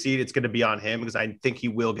doesn't succeed, it's going to be on him, because I think he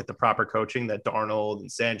will get the proper coaching that Darnold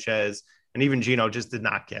and Sanchez and even Geno just did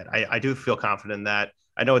not get. I do feel confident in that.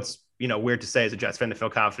 I know it's, weird to say as a Jets fan to feel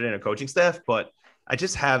confident in a coaching staff, but I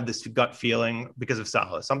just have this gut feeling because of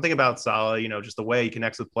Saleh. Something about Saleh, just the way he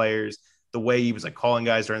connects with players, the way he was like calling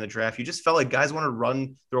guys during the draft. You just felt like guys want to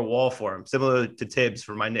run through a wall for him, similar to Tibbs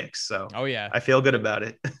for my Knicks. So I feel good about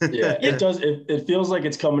it. Yeah, it does. It feels like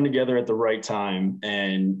it's coming together at the right time.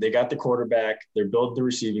 And they got the quarterback, they're building the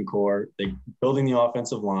receiving core, they're building the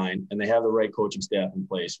offensive line, and they have the right coaching staff in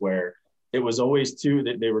place, where it was always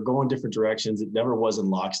that they were going different directions. It never was in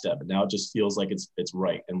lockstep. And now it just feels like it's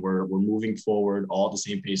right. And we're moving forward all at the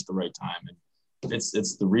same pace at the right time. And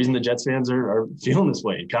it's the reason the Jets fans are feeling this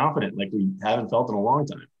way and confident, like we haven't felt in a long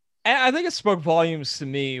time. And I think it spoke volumes to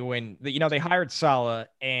me when, they hired Saleh,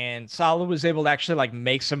 and Saleh was able to actually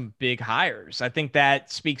make some big hires. I think that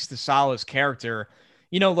speaks to Saleh's character.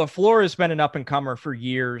 LaFleur has been an up-and-comer for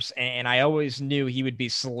years, and I always knew he would be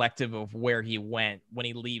selective of where he went when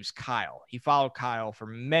he leaves Kyle. He followed Kyle for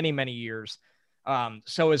many, many years.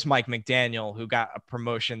 So is Mike McDaniel, who got a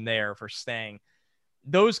promotion there for staying.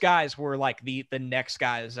 Those guys were like the next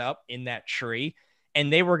guys up in that tree,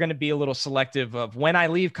 and they were going to be a little selective of, when I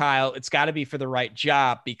leave Kyle, it's got to be for the right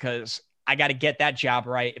job, because I got to get that job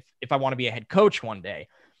right if I want to be a head coach one day.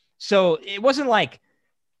 So it wasn't like,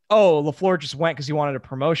 oh, LaFleur just went because he wanted a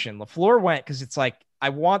promotion. LaFleur went because it's like, I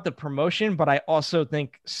want the promotion, but I also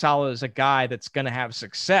think Saleh is a guy that's going to have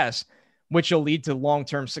success, which will lead to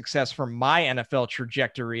long-term success for my NFL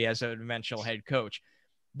trajectory as an eventual head coach.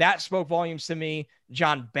 That spoke volumes to me.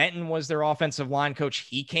 John Benton was their offensive line coach.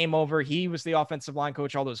 He came over. He was the offensive line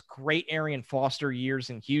coach all those great Arian Foster years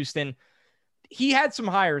in Houston. He had some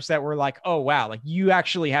hires that were like, oh, wow, like you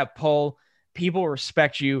actually have pull. People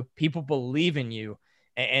respect you. People believe in you.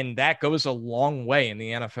 And that goes a long way in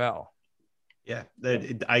the NFL. Yeah,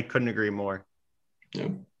 I couldn't agree more. Yeah.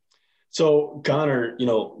 So, Connor,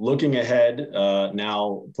 looking ahead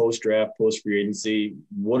now, post-draft, post-free agency,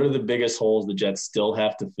 what are the biggest holes the Jets still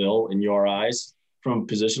have to fill in your eyes from a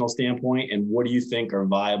positional standpoint? And what do you think are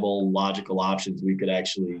viable, logical options we could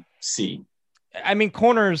actually see? I mean,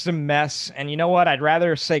 corner's a mess. And you know what? I'd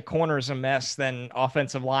rather say corner's a mess than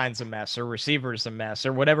offensive line's a mess or receiver's a mess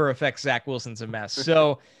or whatever affects Zach Wilson's a mess.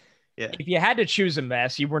 So yeah, if you had to choose a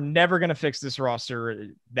mess, you were never going to fix this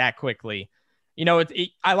roster that quickly.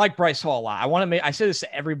 I like Bryce Hall a lot. I say this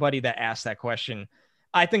to everybody that asked that question.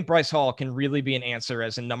 I think Bryce Hall can really be an answer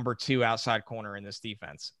as a number 2 outside corner in this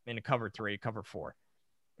defense, in a cover 3, cover 4.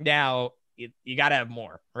 Now, you got to have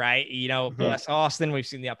more, right? Bless Austin. We've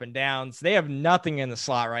seen the up and downs. They have nothing in the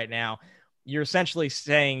slot right now. You're essentially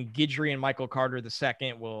saying Guidry and Michael Carter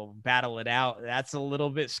II will battle it out. That's a little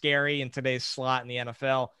bit scary in today's slot in the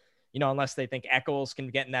NFL, unless they think Echols can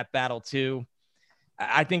get in that battle too.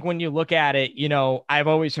 I think when you look at it, I've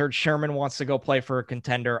always heard Sherman wants to go play for a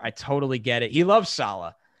contender. I totally get it. He loves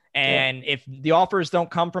Saleh. And if the offers don't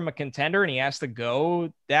come from a contender and he has to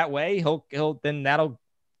go that way, then that'll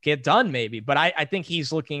get done maybe. But I think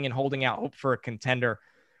he's looking and holding out hope for a contender.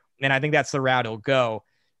 And I think that's the route he'll go.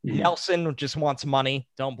 Mm-hmm. Nelson just wants money.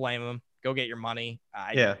 Don't blame him. Go get your money.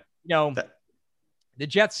 The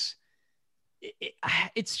Jets,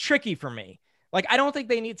 it's tricky for me. Like, I don't think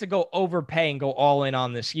they need to go overpay and go all in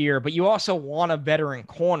on this year, but you also want a veteran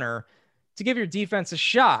corner to give your defense a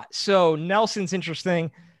shot. So Nelson's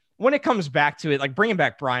interesting. When it comes back to it, like bringing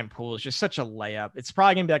back Brian Poole is just such a layup. It's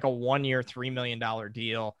probably going to be like a 1-year, $3 million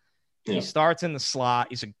deal. Yeah. He starts in the slot.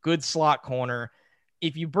 He's a good slot corner.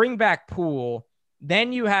 If you bring back Poole,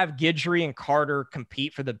 then you have Guidry and Carter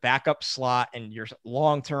compete for the backup slot and your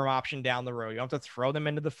long-term option down the road. You don't have to throw them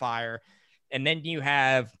into the fire. And then you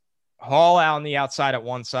have Hall out on the outside at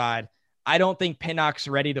one side. I don't think Pinnock's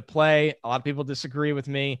ready to play. A lot of people disagree with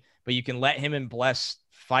me, but you can let him and Bless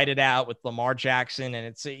fight it out with Lamar Jackson. And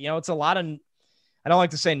it's a lot of, I don't like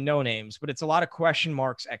to say no names, but it's a lot of question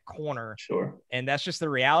marks at corner. Sure. And that's just the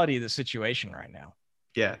reality of the situation right now.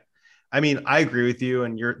 Yeah. I mean, I agree with you.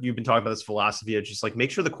 And you've been talking about this philosophy of just like, make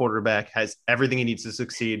sure the quarterback has everything he needs to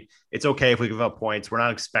succeed. It's okay if we give up points. We're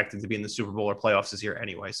not expected to be in the Super Bowl or playoffs this year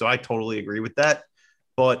anyway. So I totally agree with that.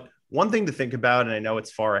 But one thing to think about, and I know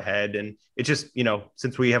it's far ahead, and it's just,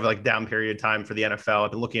 since we have like down period of time for the NFL,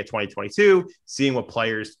 I've been looking at 2022, seeing what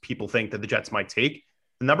players people think that the Jets might take.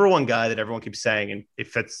 The number one guy that everyone keeps saying, and it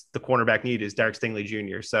fits the cornerback need, is Derek Stingley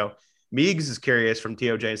Jr. So Meigs is curious from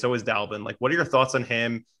TOJ, and so is Dalvin. Like, what are your thoughts on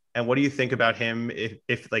him? And what do you think about him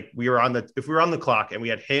if we were on the clock and we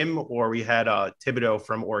had him or we had Thibodeaux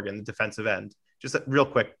from Oregon, the defensive end? Just real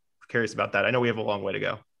quick, curious about that. I know we have a long way to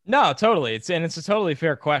go. No, totally. It's a totally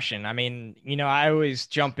fair question. I mean, I always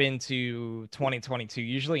jump into 2022,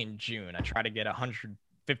 usually in June. I try to get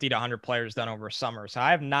 150 to 100 players done over summer. So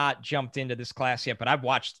I have not jumped into this class yet, but I've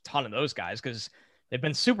watched a ton of those guys because they've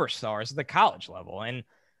been superstars at the college level. And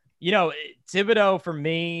Thibodeaux for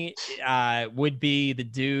me would be the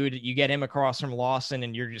dude. You get him across from Lawson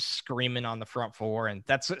and you're just screaming on the front four. And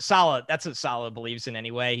that's solid. That's what Saleh believes in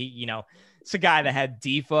anyway. He, it's a guy that had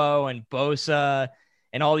Defoe and Bosa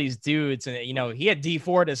and all these dudes. And, he had Dee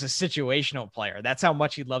Ford as a situational player. That's how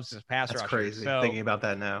much he loves his pass rusher. That's crazy thinking about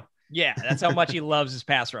that now. Yeah, that's how much he loves his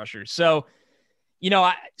pass rushers. So,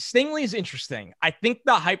 Stingley is interesting. I think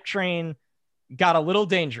the hype train got a little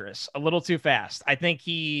dangerous, a little too fast. I think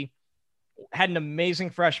he had an amazing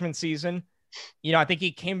freshman season. I think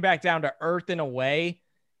he came back down to earth in a way.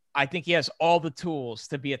 I think he has all the tools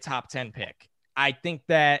to be a top 10 pick. I think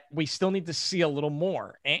that we still need to see a little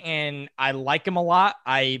more. And I like him a lot.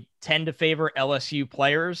 I tend to favor LSU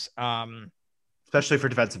players. Especially for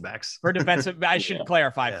defensive backs. I should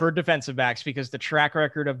clarify, for defensive backs, because the track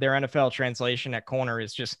record of their NFL translation at corner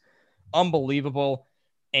is just unbelievable.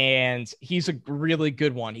 And he's a really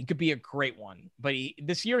good one. He could be a great one, but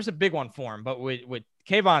this year is a big one for him. But with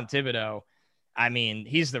Kayvon Thibodeaux, I mean,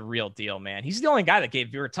 he's the real deal, man. He's the only guy that gave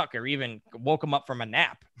Vera Tucker even woke him up from a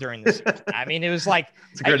nap during this. I mean, it was like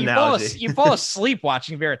you fall asleep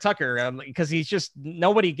watching Vera Tucker because he's just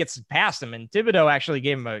nobody gets past him. And Thibodeaux actually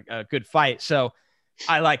gave him a good fight. So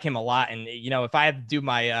I like him a lot. And, if I had to do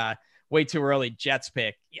my way too early Jets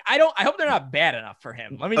pick, I hope they're not bad enough for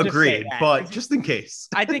him. Let me just say that. But just in case.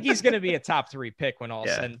 I think he's going to be a top 3 pick when all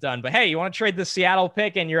is said and done. But hey, you want to trade the Seattle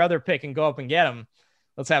pick and your other pick and go up and get him?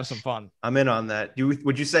 Let's have some fun. I'm in on that.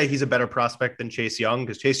 Would you say he's a better prospect than Chase Young?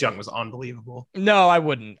 Because Chase Young was unbelievable. No, I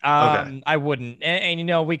wouldn't. Okay. I wouldn't.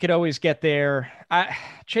 And we could always get there.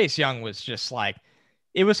 Chase Young was just like,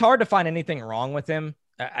 it was hard to find anything wrong with him,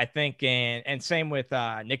 I think. And same with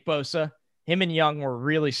Nick Bosa. Him and Young were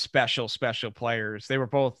really special players. They were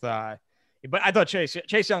both, but I thought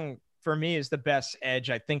Chase Young for me is the best edge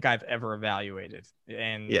I think I've ever evaluated.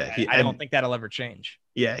 And I don't think that'll ever change.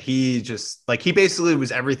 Yeah, he just he basically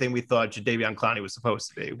was everything we thought Jadeveon Clowney was supposed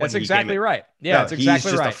to be. That's exactly right. Yeah, that's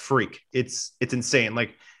exactly right. He's just a freak. It's insane.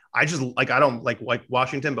 I just I don't like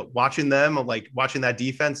Washington, but watching them, watching that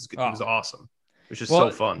defense, it was awesome. It was just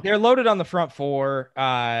so fun. They're loaded on the front four.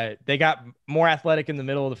 They got more athletic in the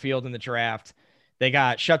middle of the field in the draft. They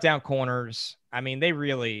got shutdown corners. I mean, they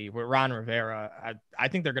really, with Ron Rivera, I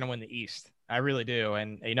think they're going to win the East. I really do.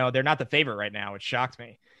 And, they're not the favorite right now, which shocked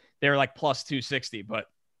me. They're like plus 260, but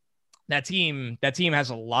that team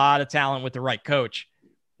has a lot of talent with the right coach.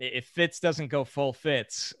 If Fitz doesn't go full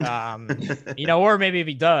Fitz, or maybe if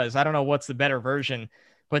he does, I don't know what's the better version,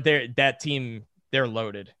 but that team, they're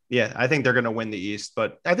loaded. Yeah, I think they're going to win the East,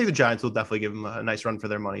 but I think the Giants will definitely give them a nice run for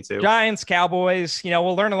their money too. Giants, Cowboys,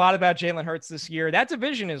 we'll learn a lot about Jalen Hurts this year. That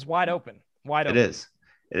division is wide open. It is.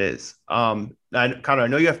 Connor, I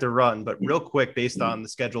know you have to run, but real quick, based on the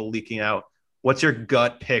schedule leaking out, what's your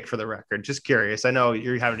gut pick for the record? Just curious. I know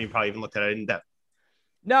you haven't probably even looked at it in depth.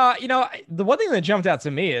 No, the one thing that jumped out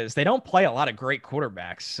to me is they don't play a lot of great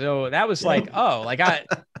quarterbacks. So that was I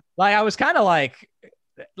was kind of like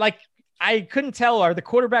I couldn't tell, are the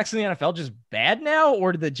quarterbacks in the NFL just bad now,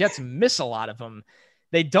 or did the Jets miss a lot of them?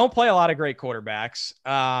 They don't play a lot of great quarterbacks.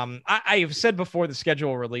 I've said before the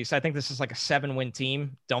schedule release, I think this is like a 7-win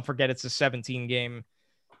team. Don't forget it's a 17-game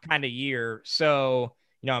kind of year. So,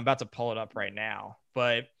 I'm about to pull it up right now.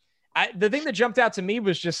 But the thing that jumped out to me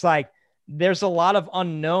was just there's a lot of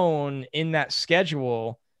unknown in that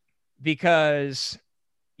schedule because,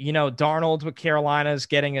 Darnold with Carolina is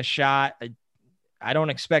getting a shot. I don't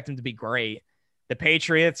expect him to be great. The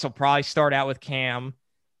Patriots will probably start out with Cam.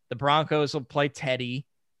 The Broncos will play Teddy.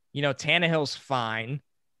 Tannehill's fine.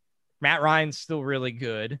 Matt Ryan's still really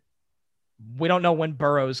good. We don't know when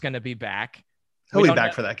Burrow's going to be back. He'll be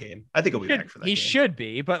back for that game. I think he'll be back for that game. He should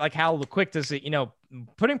be, but how quick does it,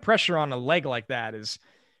 putting pressure on a leg like that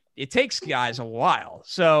it takes guys a while.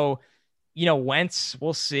 So, Wentz,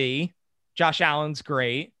 we'll see. Josh Allen's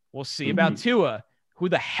great. We'll see about Tua. Who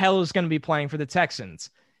the hell is going to be playing for the Texans?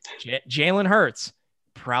 Jalen Hurts,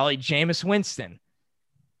 probably Jameis Winston.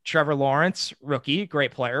 Trevor Lawrence, rookie,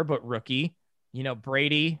 great player, but rookie. You know,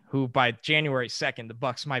 Brady, who by January 2nd, the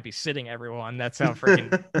Bucs might be sitting everyone. That's how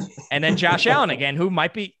freaking. And then Josh Allen again,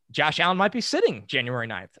 Josh Allen might be sitting January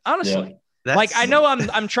 9th. Honestly, like I know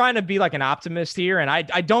I'm trying to be like an optimist here, and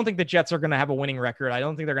I don't think the Jets are going to have a winning record. I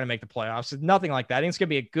don't think they're going to make the playoffs. Nothing like that. I think it's going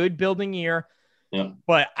to be a good building year. Yeah.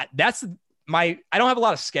 But I don't have a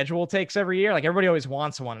lot of schedule takes every year. Like everybody always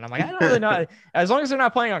wants one. And I'm like, I don't really know. As long as they're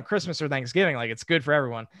not playing on Christmas or Thanksgiving, like it's good for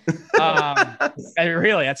everyone.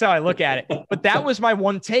 That's how I look at it. But that was my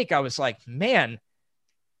one take. I was like, man,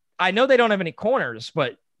 I know they don't have any corners,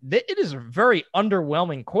 but it is a very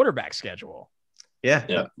underwhelming quarterback schedule.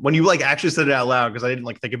 Yeah. When you like actually said it out loud, because I didn't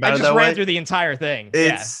like think about it that way. I just ran through the entire thing.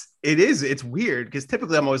 It's weird because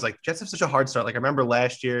typically I'm always like, Jets have such a hard start. Like I remember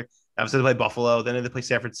last year, obviously they play Buffalo, then they play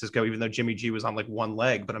San Francisco, even though Jimmy G was on like one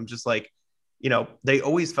leg. But I'm just like, you know, they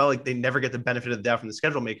always felt like they never get the benefit of the doubt from the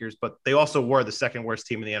schedule makers, but they also were the second worst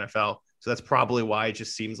team in the NFL. So that's probably why it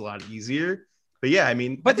just seems a lot easier. But yeah, I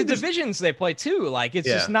mean, but the divisions they play too, like it's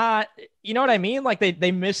just not, you know what I mean? Like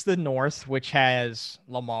they miss the North, which has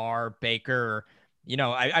Lamar, Baker. You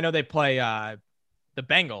know, I know they play the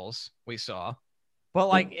Bengals we saw, but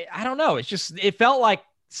like, I don't know. It felt like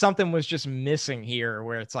something was just missing here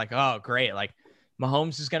where it's like, oh, great. Like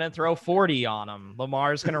Mahomes is going to throw 40 on him.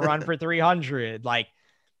 Lamar's going to run for 300. Like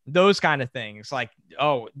those kind of things. Like,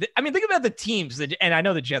 I mean, think about the teams and I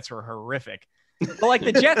know the Jets were horrific, but like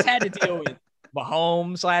the Jets had to deal with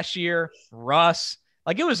Mahomes last year, Russ.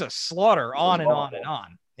 Like it was a slaughter on and on and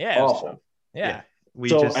on. Yeah. Awful. Yeah.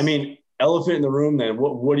 I mean, elephant in the room then,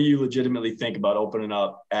 what do you legitimately think about opening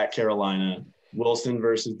up at Carolina, Wilson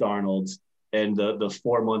versus Darnold, and the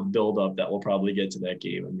 4-month buildup that we'll probably get to that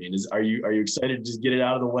game? I mean, are you excited to just get it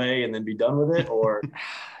out of the way and then be done with it, or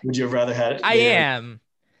would you have rather had it? I am.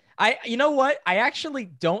 You know what? I actually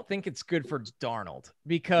don't think it's good for Darnold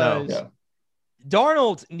because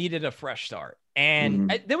Darnold needed a fresh start.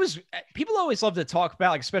 And there was people always love to talk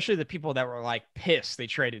about, like, especially the people that were like pissed they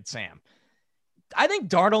traded Sam. I think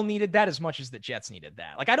Darnold needed that as much as the Jets needed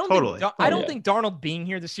that. Like, I don't think Darnold being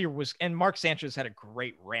here this year was, and Mark Sanchez had a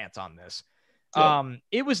great rant on this.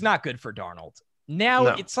 It was not good for Darnold. Now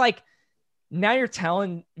it's like, now you're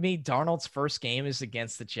telling me Darnold's first game is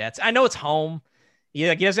against the Jets. I know it's home. He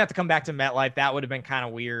doesn't have to come back to MetLife. That would have been kind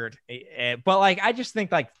of weird. But like, I just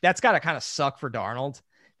think like that's got to kind of suck for Darnold.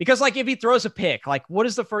 Because like if he throws a pick, like what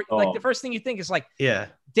is the first like the first thing you think is like,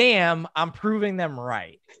 damn, I'm proving them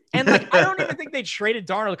right. And like I don't even think they traded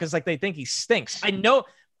Darnold because like they think he stinks. I know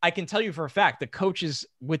I can tell you for a fact the coaches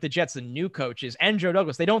with the Jets, the new coaches and Joe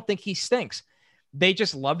Douglas, they don't think he stinks. They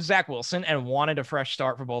just loved Zach Wilson and wanted a fresh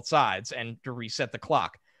start for both sides and to reset the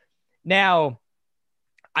clock. Now,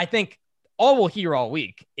 I think all we'll hear all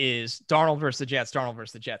week is Darnold versus the Jets, Darnold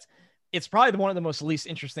versus the Jets. It's probably one of the most least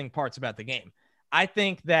interesting parts about the game. I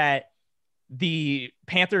think that the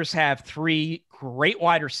Panthers have 3 great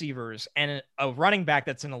wide receivers and a running back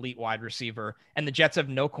that's an elite wide receiver, and the Jets have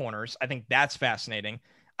no corners. I think that's fascinating.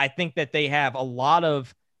 I think that they have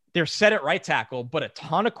they're set at right tackle, but a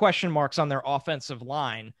ton of question marks on their offensive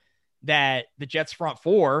line that the Jets front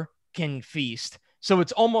 4 can feast. So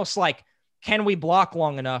it's almost like, can we block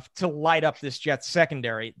long enough to light up this Jets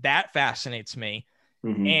secondary? That fascinates me.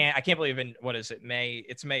 Mm-hmm. And I can't believe it's May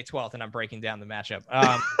 12th and I'm breaking down the matchup.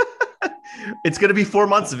 It's going to be 4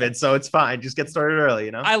 months of it, so it's fine. Just get started early,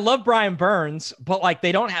 you know? I love Brian Burns, but like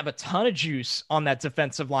they don't have a ton of juice on that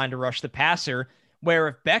defensive line to rush the passer, where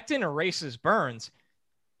if Becton erases Burns,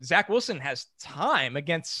 Zach Wilson has time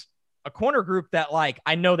against a corner group that like,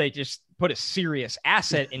 I know they just put a serious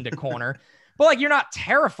asset into corner, but like, you're not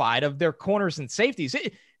terrified of their corners and safeties.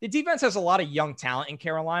 The defense has a lot of young talent in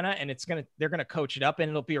Carolina, and they're going to coach it up, and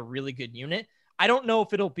it'll be a really good unit. I don't know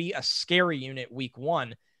if it'll be a scary unit week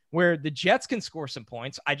 1 where the Jets can score some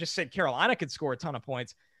points. I just said Carolina could score a ton of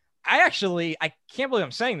points. I can't believe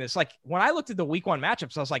I'm saying this. Like when I looked at the week 1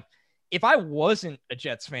 matchups, I was like, if I wasn't a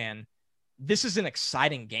Jets fan, this is an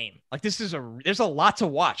exciting game. Like there's a lot to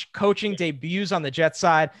watch. Coaching debuts on the Jets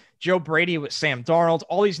side, Joe Brady with Sam Darnold,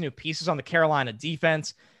 all these new pieces on the Carolina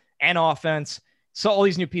defense and offense. So all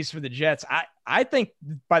these new pieces for the Jets. I think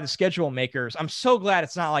by the schedule makers, I'm so glad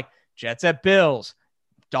it's not like Jets at Bills,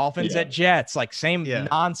 Dolphins at Jets, like same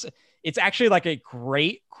nonsense. It's actually like a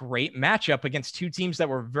great matchup against 2 teams that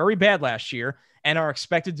were very bad last year and are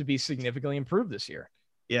expected to be significantly improved this year.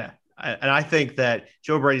 Yeah. And I think that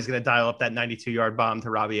Joe Brady's going to dial up that 92-yard bomb to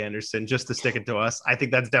Robbie Anderson just to stick it to us. I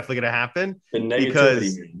think that's definitely going to happen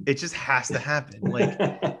because it just has to happen. Like,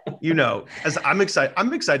 you know, as I'm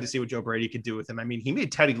excited to see what Joe Brady could do with him. I mean, he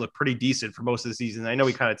made Teddy look pretty decent for most of the season. I know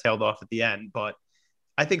he kind of tailed off at the end, but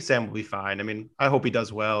I think Sam will be fine. I mean, I hope he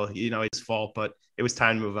does well. It's his fault, but it was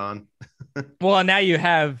time to move on. Well, and now you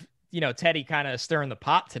have, Teddy kind of stirring the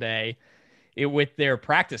pot today with their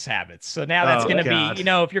practice habits. So now that's going to be,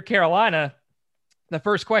 if you're Carolina, the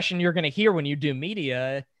first question you're going to hear when you do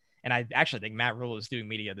media, and I actually think Matt Rule is doing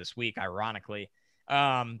media this week, ironically.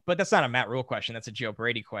 But that's not a Matt Rule question. That's a Joe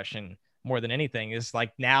Brady question more than anything, is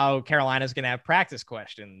like now Carolina's going to have practice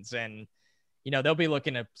questions, and, they'll be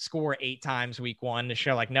looking to score 8 times week 1 to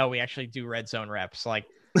show like, no, we actually do red zone reps. Like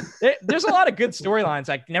there's a lot of good storylines.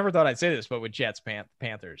 I never thought I'd say this, but with Jets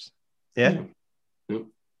Panthers. Yeah.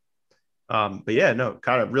 But yeah, no,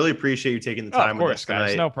 kind of really appreciate you taking the time with us tonight.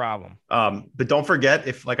 Guys, no problem. But don't forget,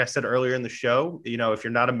 if, like I said earlier in the show, if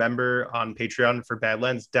you're not a member on Patreon for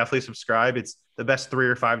Badlands, definitely subscribe. It's the best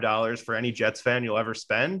 $3 or $5 for any Jets fan you'll ever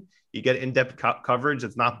spend. You get in-depth coverage.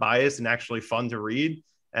 It's not biased and actually fun to read.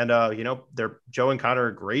 And, Joe and Connor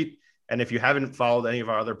are great. And if you haven't followed any of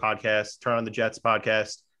our other podcasts, Turn on the Jets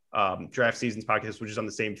podcast, Draft Seasons podcast, which is on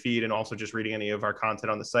the same feed, and also just reading any of our content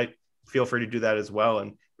on the site, feel free to do that as well.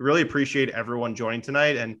 And we really appreciate everyone joining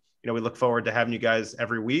tonight. And, we look forward to having you guys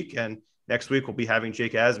every week. And next week we'll be having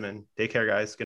Jake Asman. Take care, guys. Good